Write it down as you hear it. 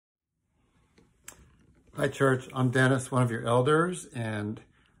Hi, church. I'm Dennis, one of your elders, and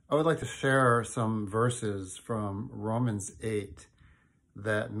I would like to share some verses from Romans 8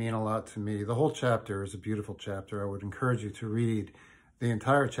 that mean a lot to me. The whole chapter is a beautiful chapter. I would encourage you to read the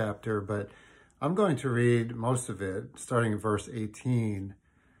entire chapter, but I'm going to read most of it, starting in verse 18,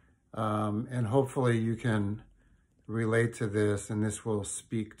 and hopefully you can relate to this, and this will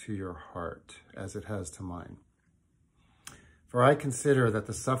speak to your heart as it has to mine. For I consider that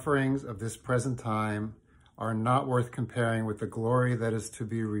the sufferings of this present time are not worth comparing with the glory that is to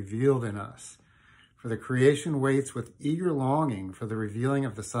be revealed in us. For the creation waits with eager longing for the revealing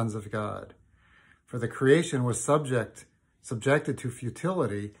of the sons of God. For the creation was subjected to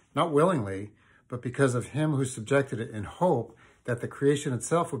futility, not willingly, but because of him who subjected it, in hope that the creation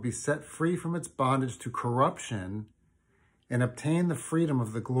itself would be set free from its bondage to corruption and obtain the freedom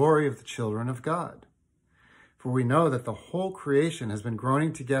of the glory of the children of God. For we know that the whole creation has been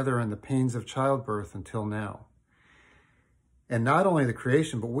groaning together in the pains of childbirth until now. And not only the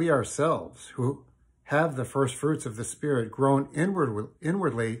creation, but we ourselves, who have the first fruits of the Spirit, groan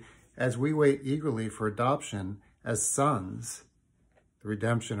inwardly as we wait eagerly for adoption as sons, the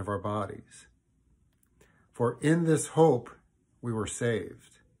redemption of our bodies. For in this hope we were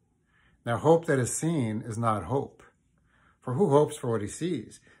saved. Now hope that is seen is not hope. For who hopes for what he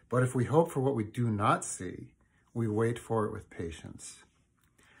sees? But if we hope for what we do not see, we wait for it with patience.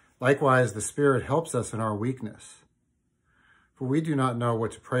 Likewise, the Spirit helps us in our weakness. For we do not know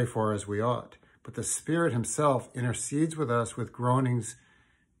what to pray for as we ought, but the Spirit himself intercedes with us with groanings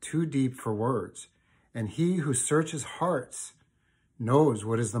too deep for words. And he who searches hearts knows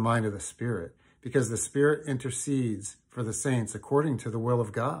what is the mind of the Spirit, because the Spirit intercedes for the saints according to the will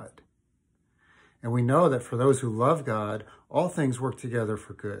of God. And we know that for those who love God, all things work together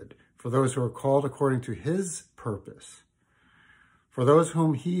for good, for those who are called according to his purpose. For those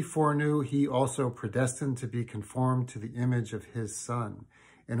whom he foreknew, he also predestined to be conformed to the image of his Son,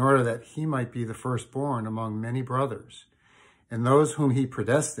 in order that he might be the firstborn among many brothers. And those whom he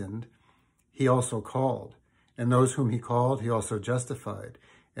predestined, he also called. And those whom he called, he also justified.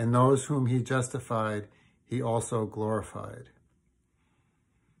 And those whom he justified, he also glorified.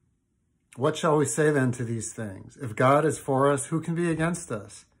 What shall we say then to these things? If God is for us, who can be against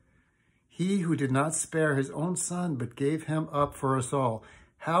us? He who did not spare his own Son, but gave him up for us all,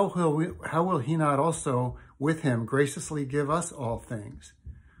 how will he not also with him graciously give us all things?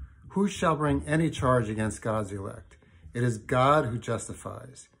 Who shall bring any charge against God's elect? It is God who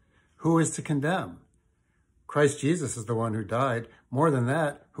justifies. Who is to condemn? Christ Jesus is the one who died, more than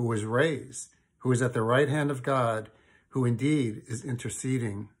that, who was raised, who is at the right hand of God, who indeed is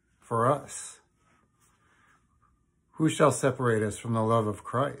interceding for us. Who shall separate us from the love of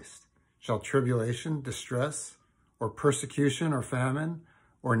Christ? Shall tribulation, distress, or persecution, or famine,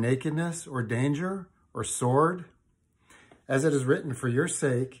 or nakedness, or danger, or sword? As it is written, for your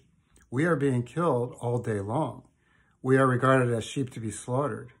sake, we are being killed all day long. We are regarded as sheep to be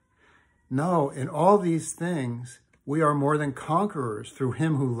slaughtered. No, in all these things, we are more than conquerors through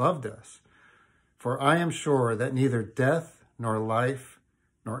him who loved us. For I am sure that neither death, nor life,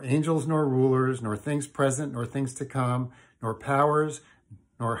 nor angels, nor rulers, nor things present, nor things to come, nor powers,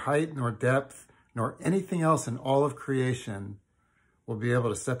 nor height, nor depth, nor anything else in all of creation will be able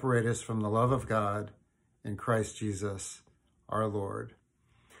to separate us from the love of God in Christ Jesus, our Lord.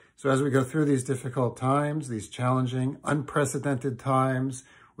 So as we go through these difficult times, these challenging, unprecedented times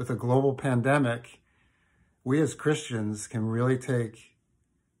with a global pandemic, we as Christians can really take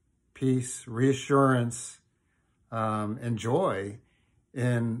peace, reassurance, and joy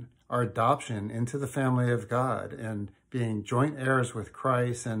in our adoption into the family of God and being joint heirs with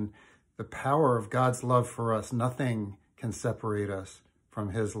Christ and the power of God's love for us. Nothing can separate us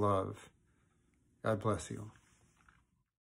from his love. God bless you.